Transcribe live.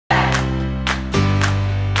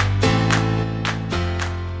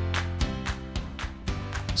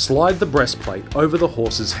Slide the breastplate over the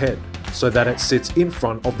horse's head so that it sits in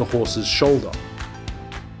front of the horse's shoulder.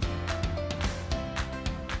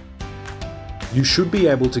 You should be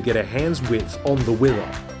able to get a hand's width on the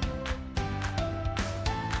wither.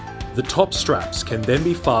 The top straps can then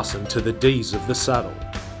be fastened to the dees of the saddle.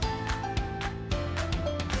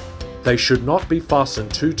 They should not be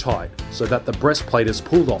fastened too tight so that the breastplate is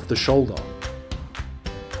pulled off the shoulder,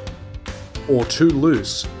 or too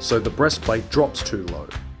loose so the breastplate drops too low.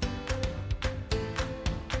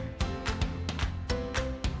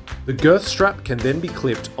 The girth strap can then be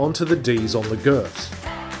clipped onto the dees on the girth.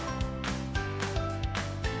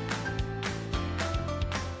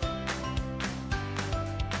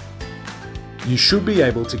 You should be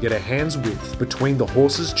able to get a hand's width between the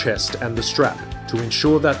horse's chest and the strap to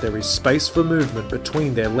ensure that there is space for movement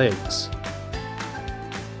between their legs.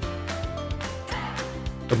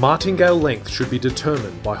 The martingale length should be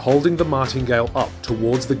determined by holding the martingale up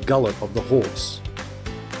towards the gullet of the horse.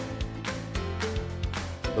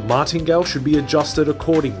 The martingale should be adjusted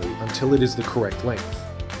accordingly until it is the correct length.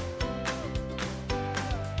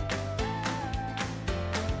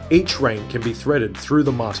 Each rein can be threaded through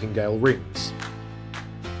the martingale rings.